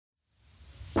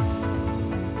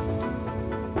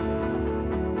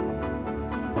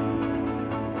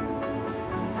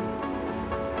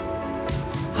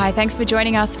Hi, thanks for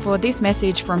joining us for this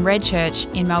message from Red Church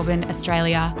in Melbourne,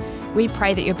 Australia. We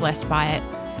pray that you're blessed by it.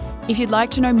 If you'd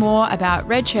like to know more about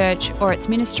Red Church or its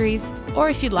ministries, or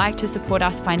if you'd like to support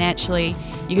us financially,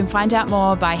 you can find out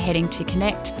more by heading to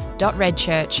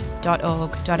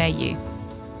connect.redchurch.org.au.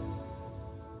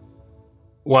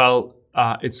 Well,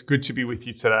 it's good to be with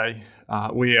you today.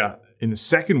 We are in the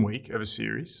second week of a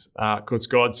series called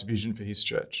God's Vision for His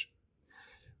Church.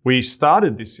 We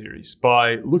started this series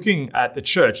by looking at the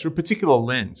church through a particular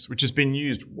lens, which has been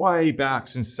used way back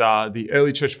since the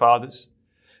early church fathers.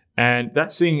 And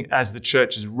that's seen as the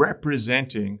church as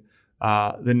representing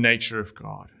the nature of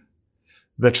God,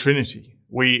 the Trinity.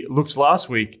 We looked last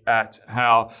week at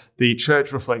how the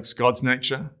church reflects God's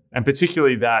nature, and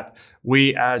particularly that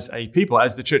we as a people,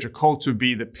 as the church, are called to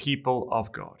be the people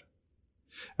of God.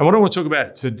 And what I want to talk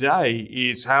about today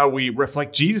is how we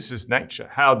reflect Jesus' nature,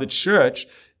 how the church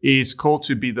is called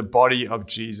to be the body of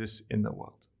Jesus in the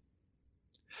world.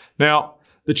 Now,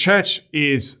 the church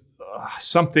is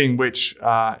something which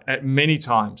at many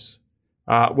times,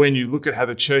 when you look at how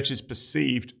the church is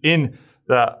perceived in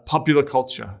the popular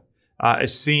culture,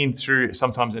 is seen through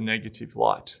sometimes a negative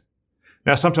light.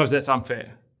 Now, sometimes that's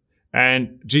unfair.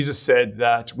 And Jesus said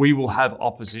that we will have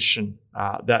opposition,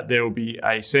 that there will be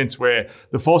a sense where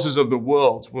the forces of the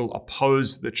world will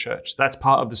oppose the church. That's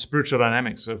part of the spiritual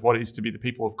dynamics of what it is to be the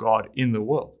people of God in the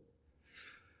world.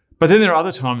 But then there are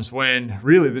other times when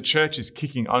really the church is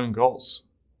kicking own goals,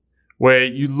 where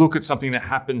you look at something that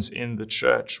happens in the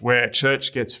church, where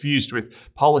church gets fused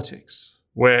with politics,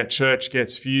 where church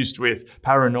gets fused with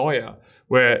paranoia,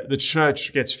 where the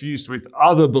church gets fused with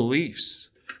other beliefs,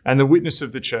 and the witness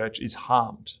of the church is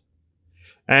harmed.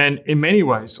 And in many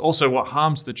ways, also what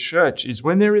harms the church is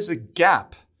when there is a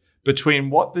gap between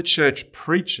what the church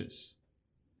preaches,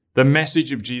 the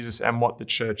message of Jesus, and what the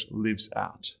church lives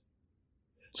out.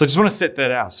 So I just want to set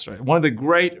that out straight. One of the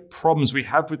great problems we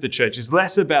have with the church is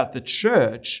less about the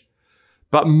church,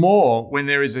 but more when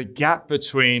there is a gap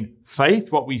between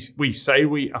faith, what we say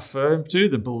we affirm to,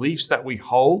 the beliefs that we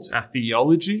hold, our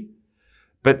theology,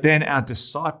 but then our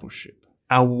discipleship,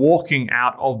 our walking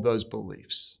out of those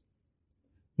beliefs.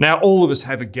 Now, all of us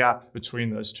have a gap between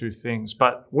those two things,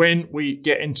 but when we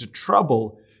get into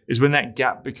trouble is when that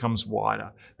gap becomes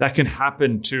wider. That can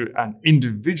happen to an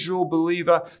individual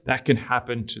believer, that can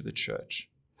happen to the church.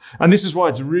 And this is why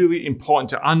it's really important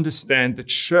to understand the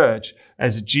church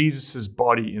as Jesus'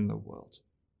 body in the world.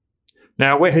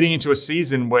 Now, we're heading into a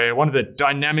season where one of the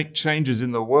dynamic changes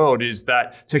in the world is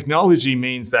that technology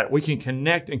means that we can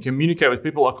connect and communicate with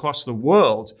people across the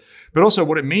world. But also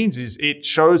what it means is it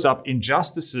shows up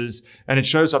injustices and it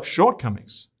shows up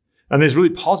shortcomings. And there's really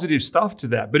positive stuff to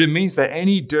that. But it means that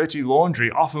any dirty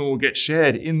laundry often will get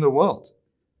shared in the world.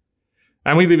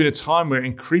 And we live in a time where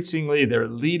increasingly there are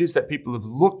leaders that people have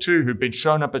looked to who've been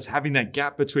shown up as having that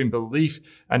gap between belief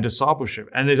and discipleship.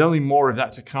 And there's only more of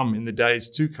that to come in the days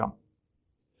to come.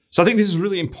 So I think this is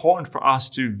really important for us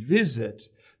to visit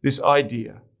this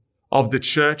idea of the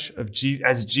church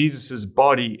as Jesus'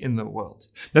 body in the world.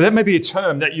 Now, that may be a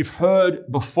term that you've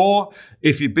heard before.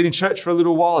 If you've been in church for a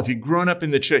little while, if you've grown up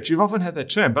in the church, you've often had that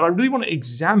term. But I really want to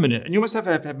examine it. And you must have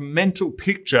a mental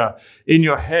picture in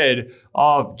your head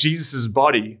of Jesus'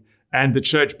 body and the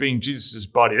church being Jesus'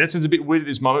 body. That sounds a bit weird at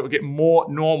this moment. We'll get more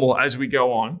normal as we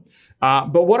go on.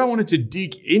 But what I wanted to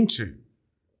dig into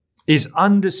is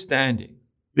understanding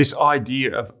this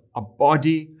idea of a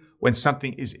body when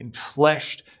something is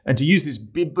enfleshed, and to use this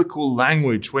biblical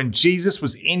language when Jesus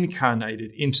was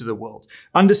incarnated into the world.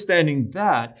 Understanding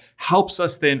that helps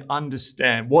us then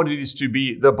understand what it is to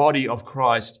be the body of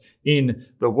Christ in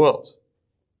the world.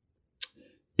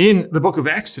 In the book of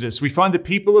Exodus, we find the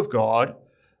people of God,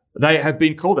 they have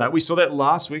been called out. We saw that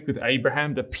last week with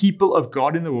Abraham. The people of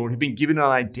God in the world have been given an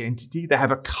identity. They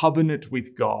have a covenant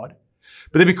with God.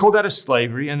 But they've been called out of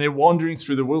slavery and they're wandering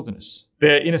through the wilderness.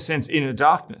 They're, in a sense, in a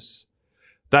darkness.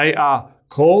 They are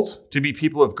called to be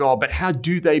people of God, but how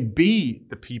do they be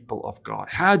the people of God?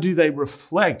 How do they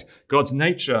reflect God's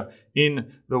nature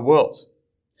in the world?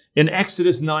 In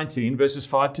Exodus 19, verses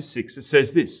 5 to 6, it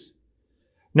says this: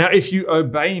 "Now, if you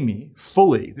obey me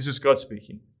fully," this is God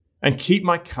speaking, "and keep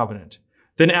my covenant,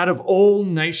 then out of all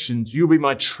nations you'll be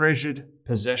my treasured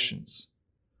possessions.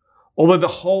 Although the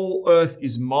whole earth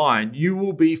is mine, you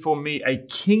will be for me a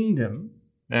kingdom."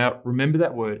 Now, remember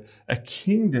that word, a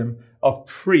kingdom of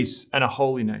priests and a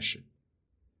holy nation.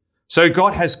 So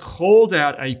God has called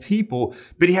out a people,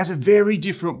 but he has a very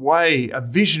different way, a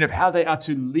vision of how they are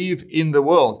to live in the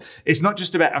world. It's not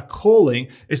just about a calling.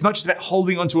 It's not just about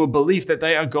holding onto a belief that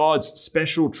they are God's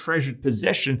special treasured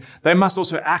possession. They must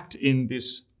also act in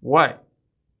this way.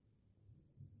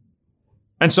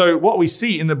 And so what we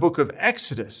see in the book of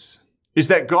Exodus is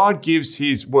that God gives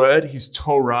his word, his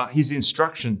Torah, his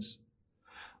instructions.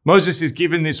 Moses is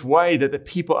given this way that the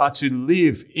people are to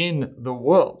live in the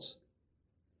world.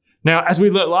 Now, as we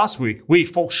learned last week, we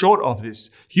fall short of this.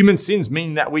 Human sins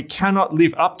mean that we cannot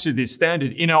live up to this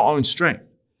standard in our own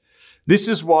strength. This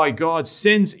is why God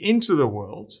sends into the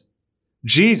world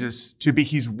Jesus to be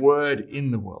his word in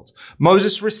the world.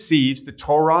 Moses receives the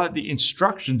Torah, the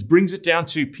instructions, brings it down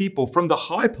to people from the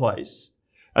high place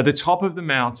at the top of the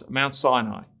Mount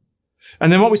Sinai.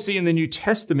 And then what we see in the New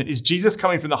Testament is Jesus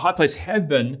coming from the high place,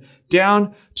 heaven,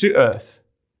 down to earth.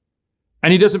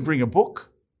 And he doesn't bring a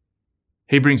book.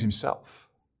 He brings himself.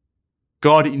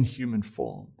 God in human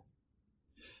form.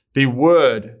 The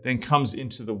word then comes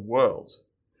into the world.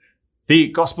 The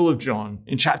Gospel of John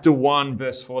in chapter 1,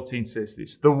 verse 14 says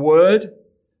this: "The word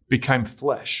became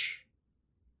flesh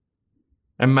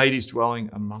and made his dwelling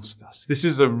amongst us." This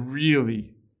is a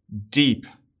really deep,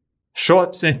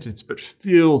 short sentence, but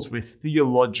filled with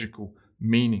theological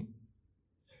meaning.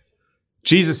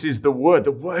 Jesus is the Word.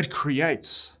 The Word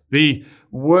creates. The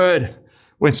Word,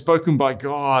 when spoken by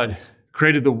God,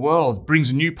 created the world,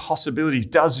 brings new possibilities,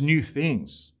 does new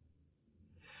things.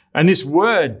 And this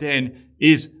Word then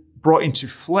is brought into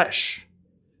flesh.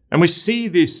 And we see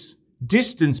this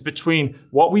distance between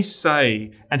what we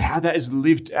say and how that is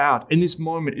lived out in this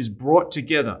moment is brought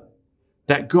together.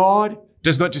 That God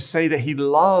does not just say that he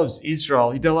loves Israel,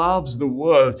 he loves the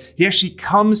world. He actually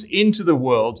comes into the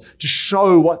world to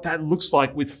show what that looks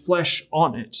like with flesh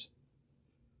on it.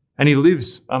 And he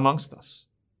lives amongst us.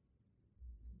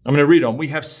 I'm going to read on. "We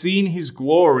have seen his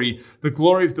glory, the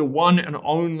glory of the one and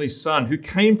only Son, who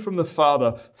came from the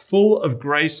Father, full of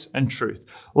grace and truth."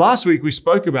 Last week, we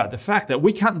spoke about the fact that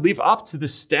we can't live up to the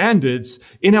standards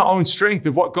in our own strength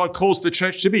of what God calls the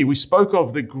church to be. We spoke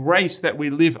of the grace that we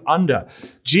live under.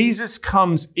 Jesus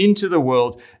comes into the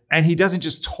world, and he doesn't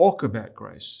just talk about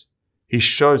grace. He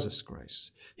shows us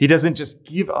grace. He doesn't just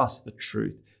give us the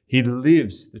truth. He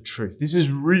lives the truth. This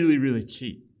is really, really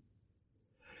key.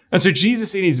 And so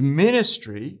Jesus in his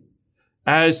ministry,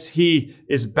 as he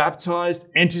is baptized,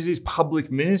 enters his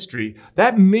public ministry,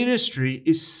 that ministry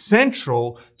is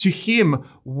central to him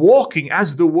walking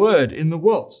as the Word in the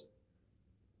world.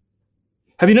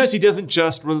 Have you noticed he doesn't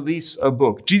just release a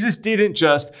book? Jesus didn't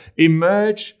just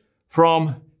emerge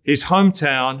from his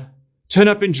hometown, turn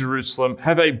up in Jerusalem,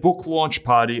 have a book launch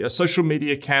party, a social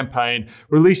media campaign,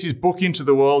 release his book into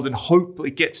the world, and hope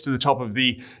it gets to the top of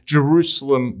the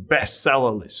Jerusalem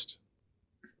bestseller list.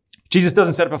 Jesus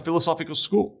doesn't set up a philosophical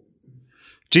school.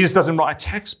 Jesus doesn't write a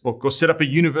textbook or set up a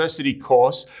university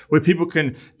course where people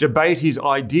can debate his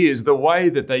ideas the way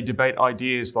that they debate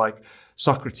ideas like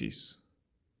Socrates,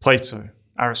 Plato,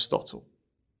 Aristotle.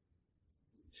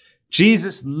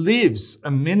 Jesus lives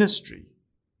a ministry.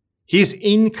 He is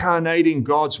incarnating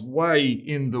God's way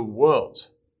in the world.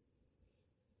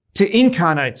 To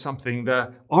incarnate something,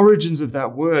 the origins of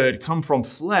that word come from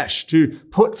flesh, to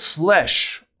put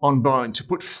flesh on bone, to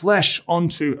put flesh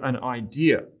onto an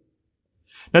idea.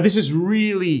 Now, this is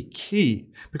really key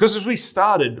because as we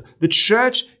started, the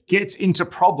church gets into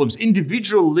problems.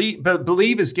 Individual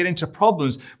believers get into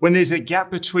problems when there's a gap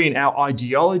between our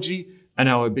ideology and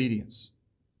our obedience.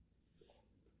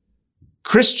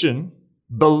 Christian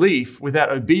belief without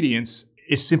obedience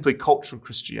is simply cultural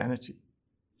Christianity.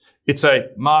 It's a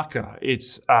marker.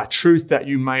 It's a truth that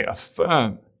you may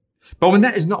affirm. But when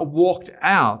that is not walked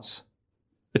out,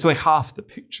 it's only half the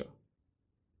picture.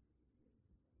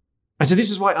 And so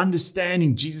this is why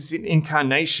understanding Jesus'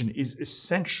 incarnation is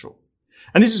essential.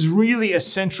 And this is really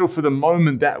essential for the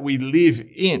moment that we live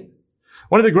in.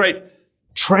 One of the great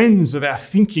trends of our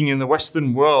thinking in the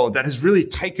Western world that has really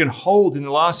taken hold in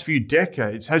the last few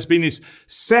decades has been this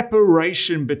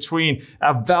separation between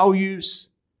our values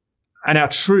and our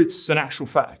truths and actual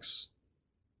facts.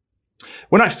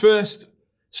 When I first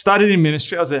started in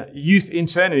ministry, I was a youth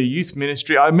intern in a youth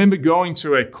ministry. I remember going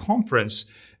to a conference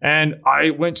and I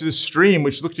went to the stream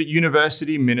which looked at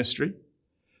university ministry.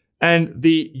 And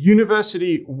the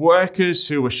university workers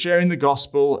who were sharing the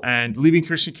gospel and living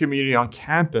Christian community on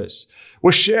campus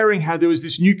were sharing how there was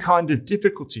this new kind of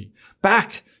difficulty.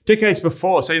 Back decades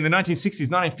before, say in the 1960s,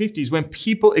 1950s, when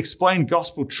people explained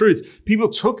gospel truth, people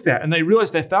took that and they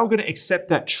realized that if they were going to accept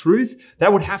that truth,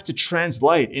 that would have to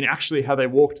translate in actually how they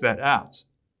walked that out.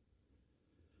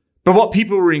 But what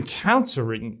people were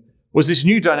encountering was this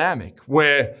new dynamic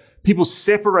where people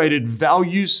separated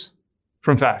values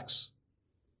from facts.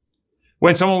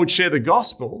 When someone would share the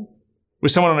gospel with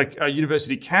someone on a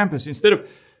university campus, instead of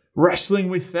wrestling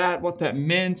with that, what that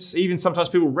meant. Even sometimes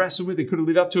people wrestled with it, couldn't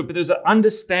live up to it, but there's an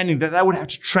understanding that that would have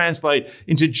to translate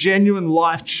into genuine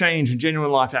life change and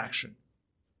genuine life action.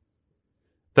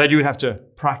 That you would have to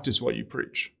practice what you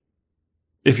preach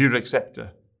if you'd accept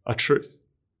a truth.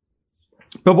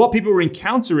 But what people were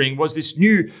encountering was this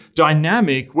new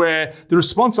dynamic where the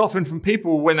response often from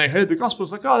people when they heard the gospel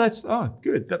was like, oh,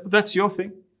 good. That's your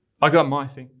thing. I got my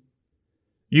thing.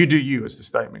 You do you, as the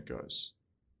statement goes.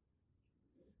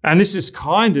 And this is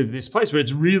kind of this place where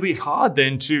it's really hard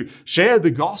then to share the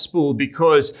gospel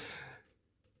because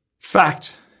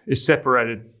fact is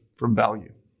separated from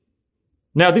value.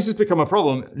 Now, this has become a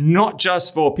problem, not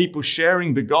just for people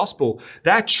sharing the gospel.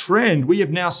 That trend we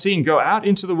have now seen go out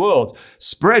into the world,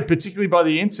 spread particularly by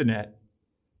the internet,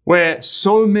 where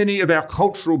so many of our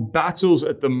cultural battles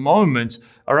at the moment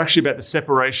are actually about the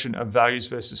separation of values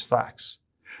versus facts.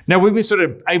 Now, we've been sort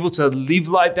of able to live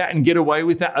like that and get away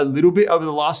with that a little bit over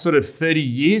the last sort of 30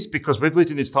 years because we've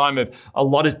lived in this time of a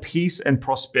lot of peace and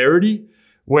prosperity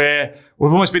where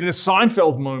we've almost been in the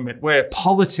Seinfeld moment where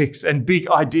politics and big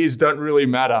ideas don't really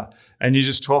matter and you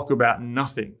just talk about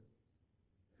nothing.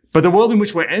 But the world in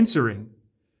which we're entering,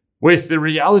 with the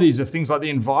realities of things like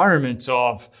the environment,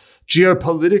 of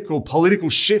political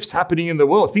shifts happening in the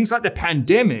world, things like the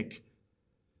pandemic,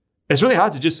 it's really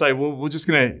hard to just say, well, we're just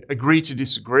going to agree to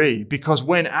disagree, because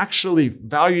when actually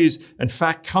values and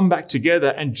fact come back together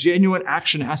and genuine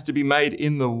action has to be made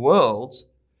in the world,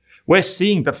 we're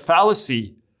seeing the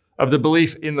fallacy of the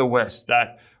belief in the West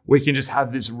that we can just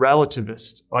have this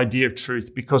relativist idea of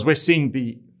truth, because we're seeing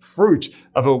the fruit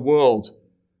of a world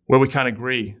where we can't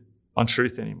agree on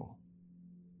truth anymore.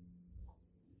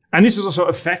 And this has also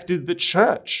affected the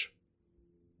church,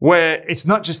 where it's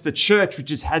not just the church which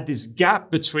has had this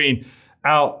gap between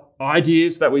our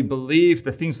ideas that we believe,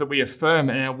 the things that we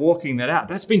affirm, and our walking that out.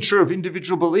 That's been true of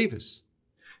individual believers.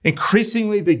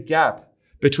 Increasingly, the gap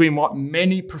between what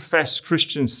many professed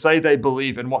Christians say they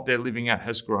believe and what they're living at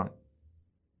has grown.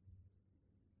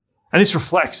 And this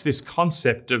reflects this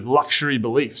concept of luxury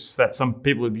beliefs that some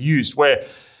people have used, where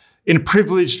in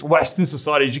privileged Western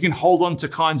societies, you can hold on to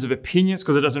kinds of opinions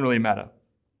because it doesn't really matter.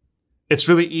 It's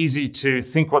really easy to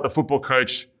think what the football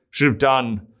coach should have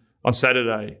done on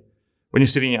Saturday when you're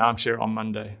sitting in your armchair on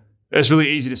Monday. It's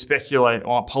really easy to speculate on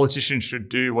what politicians should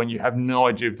do when you have no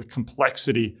idea of the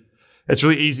complexity. It's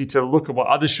really easy to look at what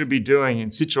others should be doing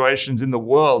in situations in the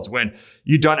world when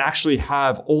you don't actually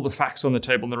have all the facts on the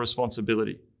table and the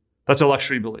responsibility. That's a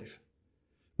luxury belief,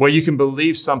 where you can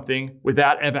believe something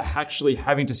without ever actually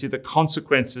having to see the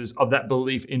consequences of that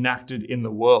belief enacted in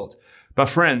the world. But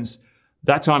friends,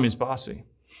 that time is passing.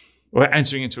 We're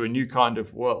entering into a new kind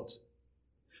of world.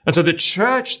 And so the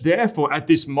church, therefore, at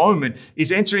this moment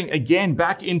is entering again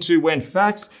back into when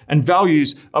facts and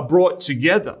values are brought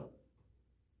together.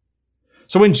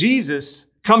 So when Jesus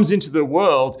comes into the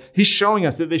world, he's showing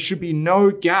us that there should be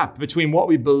no gap between what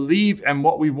we believe and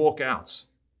what we walk out.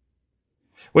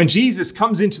 When Jesus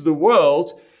comes into the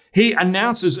world, he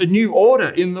announces a new order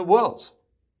in the world.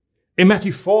 In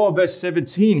Matthew 4, verse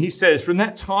 17, he says, from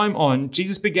that time on,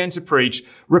 Jesus began to preach,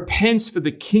 repent, for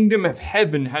the kingdom of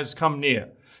heaven has come near.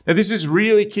 Now, this is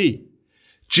really key.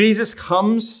 Jesus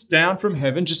comes down from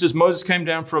heaven, just as Moses came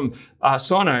down from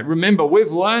Sinai. Remember,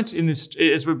 we've learnt in this,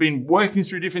 as we've been working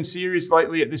through different series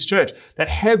lately at this church, that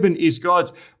heaven is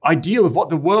God's ideal of what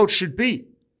the world should be.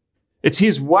 It's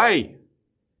his way,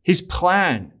 his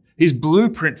plan, his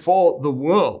blueprint for the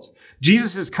world.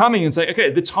 Jesus is coming and saying,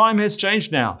 okay, the time has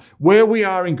changed now. Where we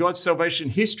are in God's salvation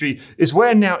history is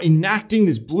we're now enacting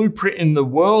this blueprint in the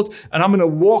world, and I'm going to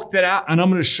walk that out and I'm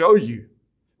going to show you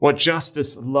what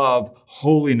justice, love,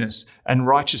 holiness, and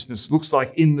righteousness looks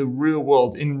like in the real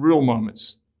world, in real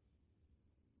moments.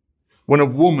 When a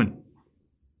woman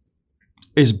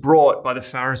is brought by the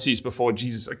Pharisees before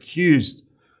Jesus, accused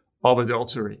of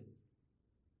adultery,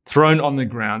 thrown on the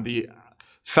ground, the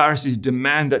Pharisees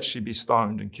demand that she be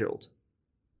stoned and killed.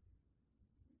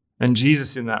 And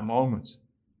Jesus in that moment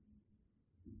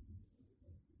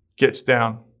gets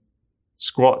down,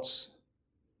 squats,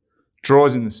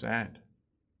 draws in the sand,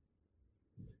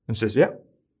 and says, yep,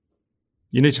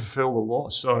 you need to fulfill the law.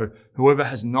 So whoever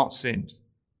has not sinned,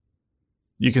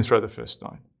 you can throw the first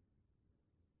stone.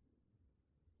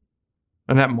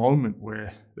 And that moment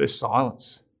where there's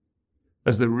silence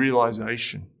as the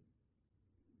realization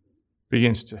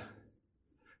begins to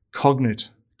cognate,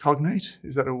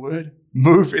 is that a word?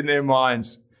 Move in their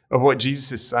minds of what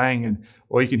Jesus is saying, and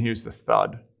all you can hear is the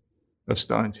thud of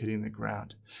stones hitting the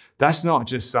ground. That's not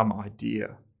just some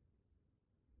idea.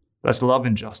 That's love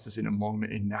and justice in a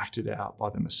moment enacted out by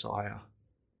the Messiah.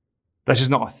 That's just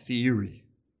not a theory.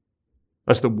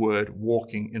 That's the Word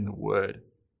walking in the Word.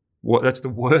 That's the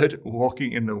Word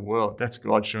walking in the world. That's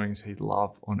God showing us His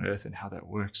love on earth and how that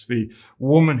works. The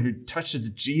woman who touches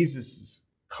Jesus'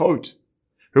 coat,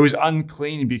 who is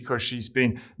unclean because she's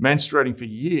been menstruating for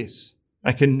years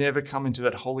and can never come into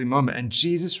that holy moment. And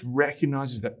Jesus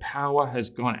recognizes that power has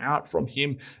gone out from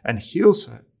Him and heals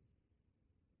her.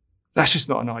 That's just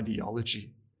not an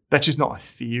ideology. That's just not a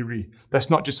theory. That's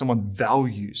not just someone's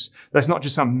values. That's not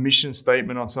just some mission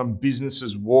statement on some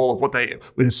business's wall of what they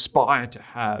would aspire to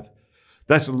have.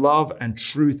 That's love and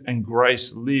truth and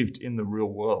grace lived in the real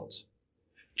world.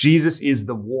 Jesus is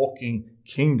the walking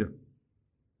kingdom.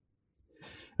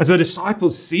 As the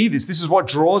disciples see this, this is what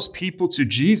draws people to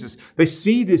Jesus. They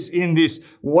see this in these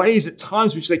ways at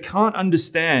times which they can't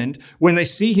understand when they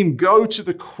see Him go to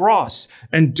the cross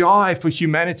and die for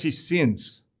humanity's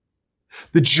sins.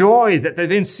 The joy that they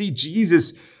then see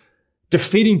Jesus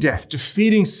defeating death,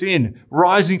 defeating sin,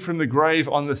 rising from the grave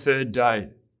on the third day.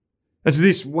 It's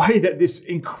this way that this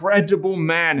incredible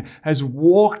man has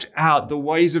walked out the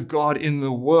ways of God in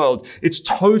the world. It's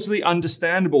totally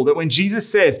understandable that when Jesus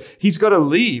says He's got to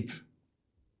leave,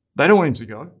 they don't want Him to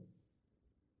go.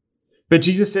 But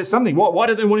Jesus says something. Why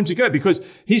do they want Him to go? Because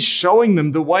He's showing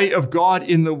them the way of God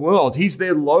in the world. He's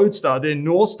their lodestar, their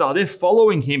North Star. They're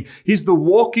following Him. He's the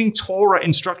walking Torah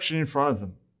instruction in front of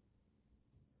them.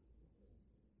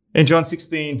 In John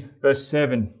 16, verse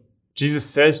 7, Jesus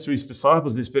says to His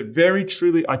disciples this, "But very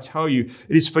truly I tell you,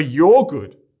 it is for your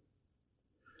good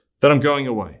that I'm going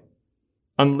away.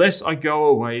 Unless I go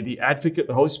away, the Advocate,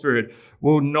 the Holy Spirit,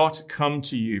 will not come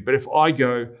to you. But if I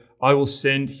go, I will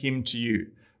send Him to you."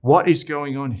 What is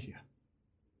going on here?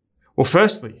 Well,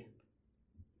 firstly,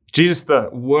 Jesus, the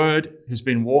Word, who's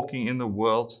been walking in the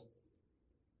world,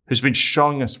 who's been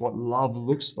showing us what love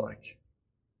looks like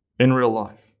in real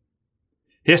life.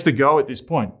 He has to go at this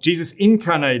point. Jesus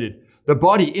incarnated, the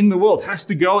body in the world, has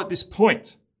to go at this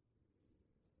point.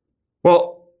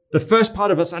 Well, the first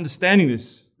part of us understanding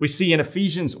this, we see in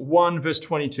Ephesians 1 verse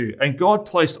 22. And God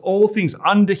placed all things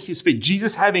under His feet.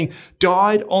 Jesus having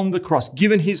died on the cross,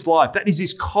 given His life. That is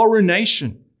His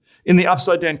coronation in the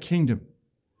upside down kingdom.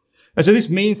 And so this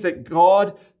means that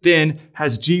God then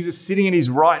has Jesus sitting in His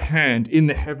right hand in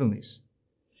the heavenlies.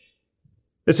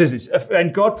 It says this,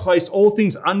 and God placed all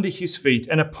things under His feet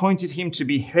and appointed Him to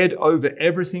be head over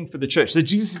everything for the church. So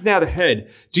Jesus is now the head.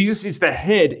 Jesus is the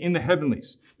head in the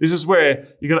heavenlies. This is where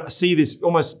you're going to see this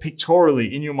almost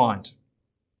pictorially in your mind.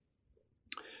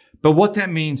 But what that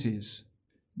means is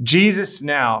Jesus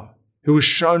now, who has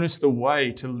shown us the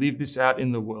way to live this out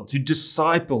in the world, who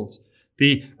discipled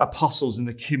the apostles and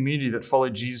the community that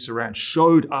followed Jesus around,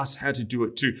 showed us how to do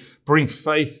it, to bring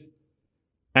faith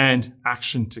and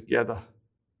action together.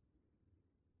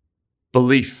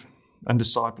 Belief and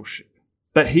discipleship.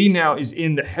 That He now is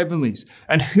in the heavenlies.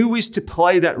 And who is to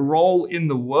play that role in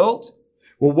the world?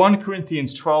 Well, 1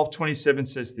 Corinthians 12:27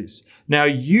 says this. Now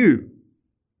you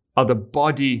are the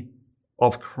body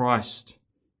of Christ.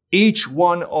 Each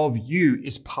one of you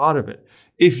is part of it.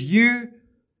 If you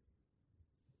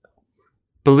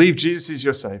believe Jesus is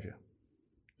your Savior,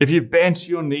 if you've bent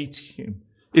your knee to Him,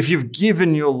 if you've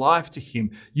given your life to Him,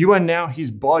 you are now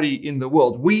His body in the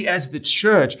world. We as the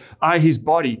church are His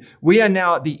body. We are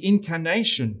now the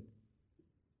incarnation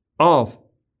of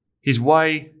His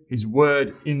way, His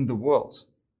word in the world.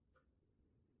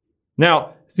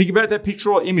 Now, think about that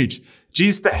picture or image.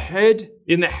 Jesus, the head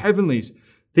in the heavenlies.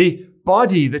 The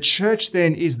body, the church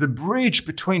then, is the bridge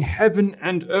between heaven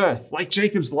and earth, like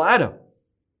Jacob's ladder.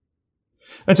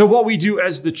 And so what we do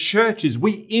as the church is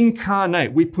we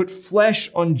incarnate, we put flesh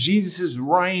on Jesus'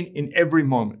 reign in every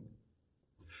moment.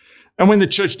 And when the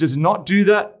church does not do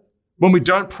that, when we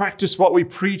don't practice what we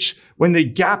preach, when the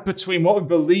gap between what we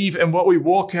believe and what we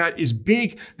walk out is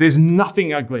big, there's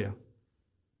nothing uglier.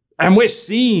 And we're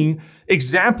seeing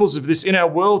examples of this in our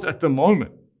world at the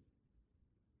moment.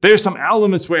 There are some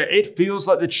elements where it feels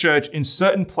like the church in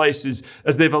certain places,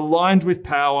 as they've aligned with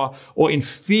power or in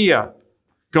fear,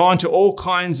 gone to all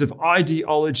kinds of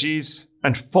ideologies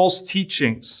and false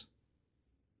teachings.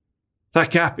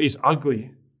 That gap is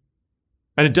ugly.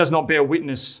 And it does not bear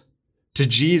witness to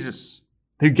Jesus,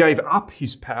 who gave up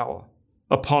His power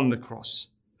upon the cross,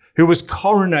 who was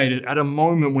coronated at a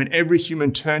moment when every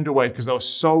human turned away because they were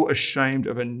so ashamed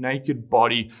of a naked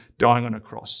body dying on a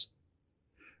cross.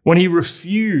 When He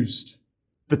refused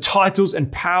the titles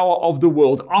and power of the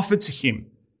world offered to Him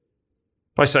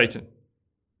by Satan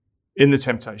in the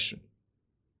temptation.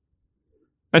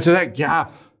 And so that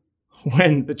gap,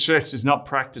 when the church does not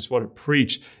practice what it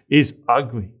preaches, is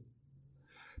ugly.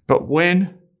 But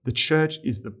when the church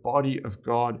is the body of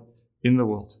God in the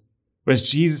world, whereas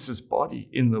Jesus' body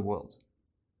in the world,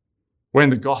 when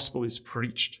the gospel is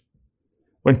preached,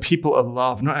 when people are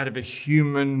loved, not out of a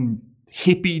human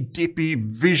hippy-dippy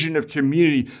vision of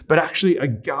community, but actually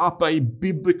agape,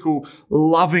 biblical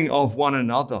loving of one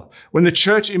another. When the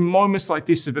church in moments like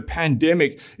this of a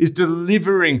pandemic is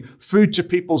delivering food to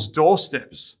people's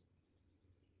doorsteps,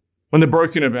 when the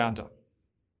broken are bound up,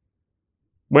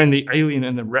 when the alien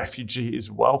and the refugee is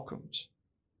welcomed,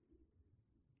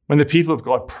 when the people of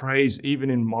God praise even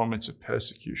in moments of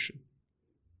persecution.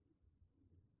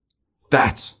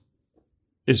 That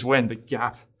is when the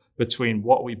gap between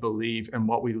what we believe and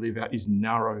what we live out is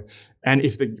narrow. And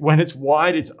when it's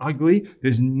wide, it's ugly.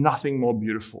 There's nothing more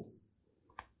beautiful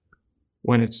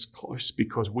when it's close,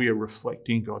 because we are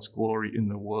reflecting God's glory in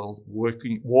the world,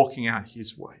 walking out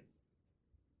his way.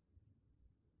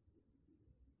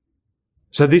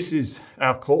 So this is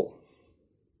our call.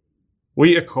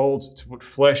 We are called to put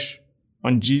flesh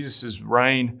on Jesus'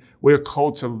 reign. We are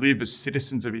called to live as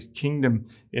citizens of his kingdom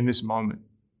in this moment.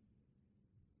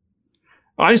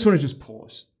 I just want to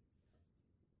pause.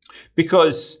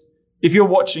 Because if you're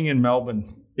watching in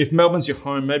Melbourne, if Melbourne's your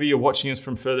home, maybe you're watching us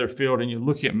from further afield and you're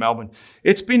looking at Melbourne,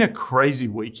 it's been a crazy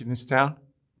week in this town.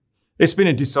 It's been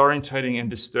a disorientating and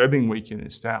disturbing week in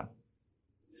this town.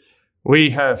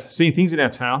 We have seen things in our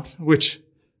town which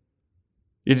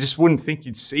you just wouldn't think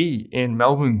you'd see in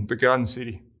Melbourne, the Garden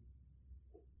City.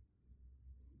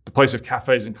 The place of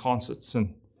cafes and concerts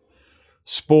and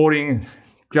sporting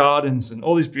gardens and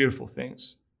all these beautiful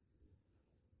things.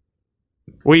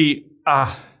 We are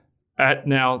at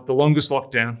now the longest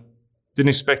lockdown. Didn't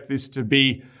expect this to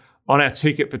be on our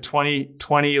ticket for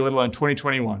 2020, let alone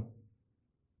 2021.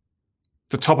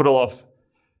 To top it all off,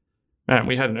 man,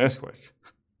 we had an earthquake.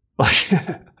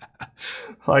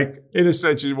 Like in a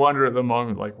sense, you wonder at the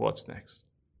moment, like, what's next?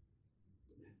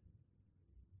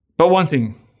 But one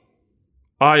thing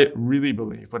I really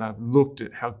believe when I've looked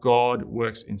at how God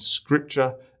works in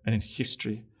scripture and in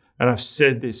history, and I've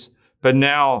said this, but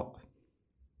now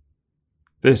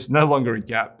there's no longer a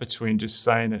gap between just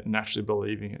saying it and actually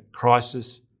believing it.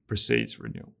 Crisis precedes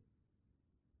renewal.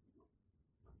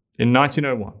 In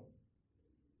 1901,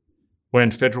 when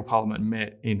federal parliament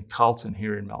met in Carlton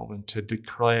here in Melbourne to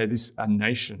declare this a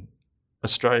nation,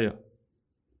 Australia,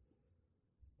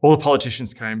 all the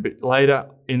politicians came, but later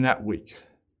in that week,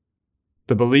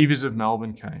 the believers of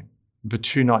Melbourne came and for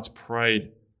 2 nights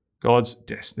prayed God's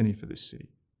destiny for this city.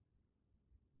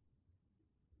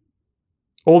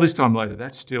 All this time later,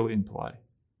 that's still in play.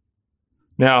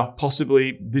 Now,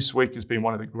 possibly this week has been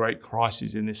one of the great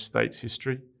crises in this state's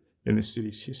history, in this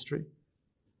city's history.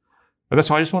 And that's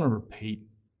why I just want to repeat,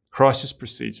 crisis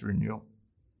precedes renewal.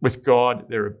 With God,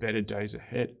 there are better days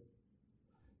ahead.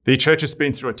 The church has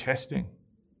been through a testing.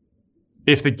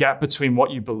 If the gap between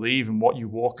what you believe and what you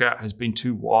walk out has been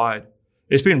too wide,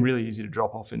 it's been really easy to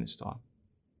drop off in this time.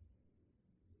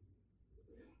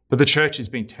 But the church is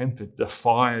being tempered. The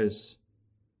fires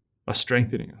are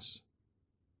strengthening us.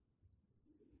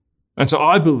 And so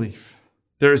I believe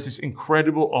there is this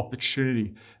incredible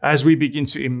opportunity as we begin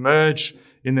to emerge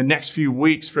in the next few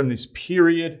weeks from this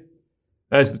period,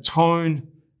 as the tone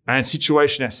and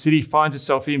situation our city finds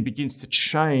itself in begins to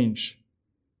change.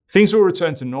 Things will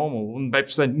return to normal, and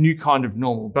maybe a new kind of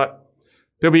normal, but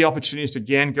there'll be opportunities to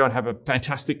again go and have a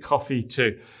fantastic coffee,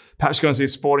 to perhaps go and see a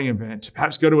sporting event, to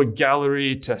perhaps go to a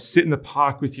gallery, to sit in the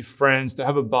park with your friends, to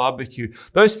have a barbecue.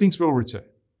 Those things will return.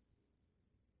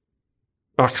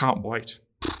 But I can't wait.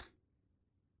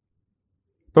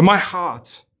 But my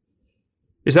heart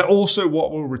is that also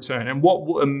what will return and what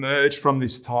will emerge from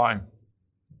this time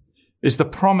is the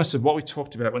promise of what we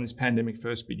talked about when this pandemic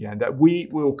first began, that we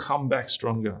will come back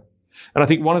stronger. And I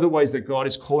think one of the ways that God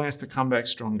is calling us to come back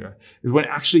stronger is when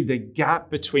actually the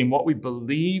gap between what we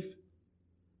believe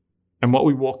and what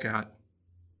we walk out,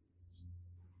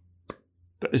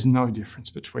 that there's no difference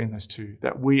between those two,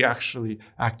 that we actually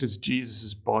act as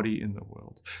Jesus' body in the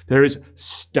world. There is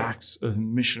stacks of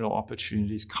missional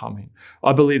opportunities coming.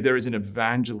 I believe there is an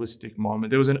evangelistic moment.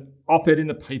 There was an op-ed in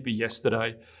the paper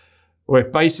yesterday where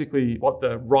basically what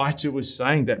the writer was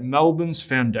saying, that Melbourne's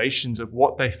foundations of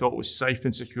what they thought was safe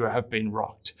and secure have been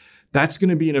rocked. That's going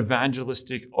to be an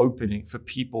evangelistic opening for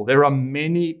people. There are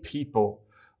many people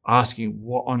asking,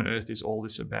 what on earth is all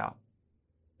this about?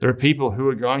 There are people who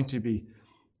are going to be,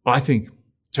 I think,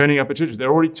 turning up at churches.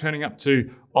 They're already turning up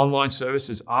to online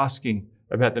services asking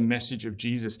about the message of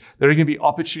Jesus. There are going to be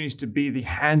opportunities to be the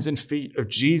hands and feet of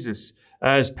Jesus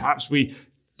as perhaps we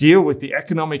deal with the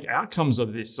economic outcomes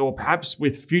of this, or perhaps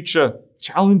with future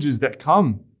challenges that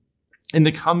come in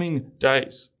the coming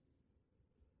days.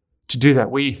 To do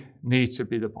that, we need to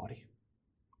be the body.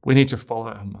 We need to follow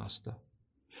our master.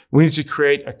 We need to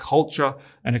create a culture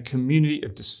and a community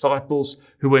of disciples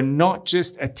who are not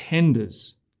just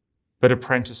attenders, but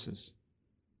apprentices.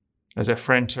 As our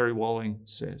friend Terry Walling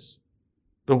says,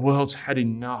 the world's had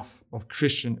enough of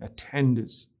Christian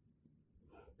attenders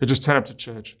who just turn up to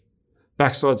church,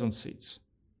 backsides on seats.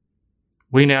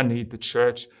 We now need the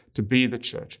church to be the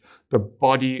church, the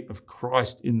body of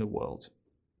Christ in the world.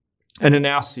 And in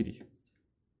our city,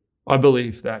 I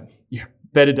believe that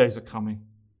better days are coming.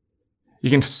 You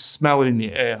can smell it in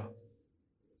the air.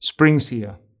 Spring's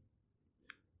here.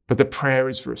 But the prayer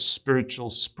is for a spiritual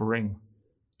spring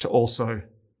to also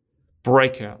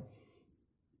break out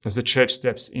as the church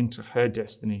steps into her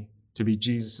destiny to be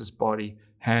Jesus' body,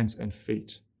 hands and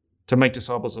feet, to make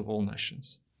disciples of all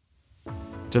nations,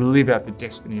 to live out the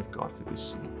destiny of God for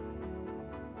this city.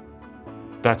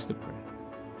 That's the prayer.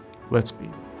 Let's be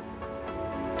there.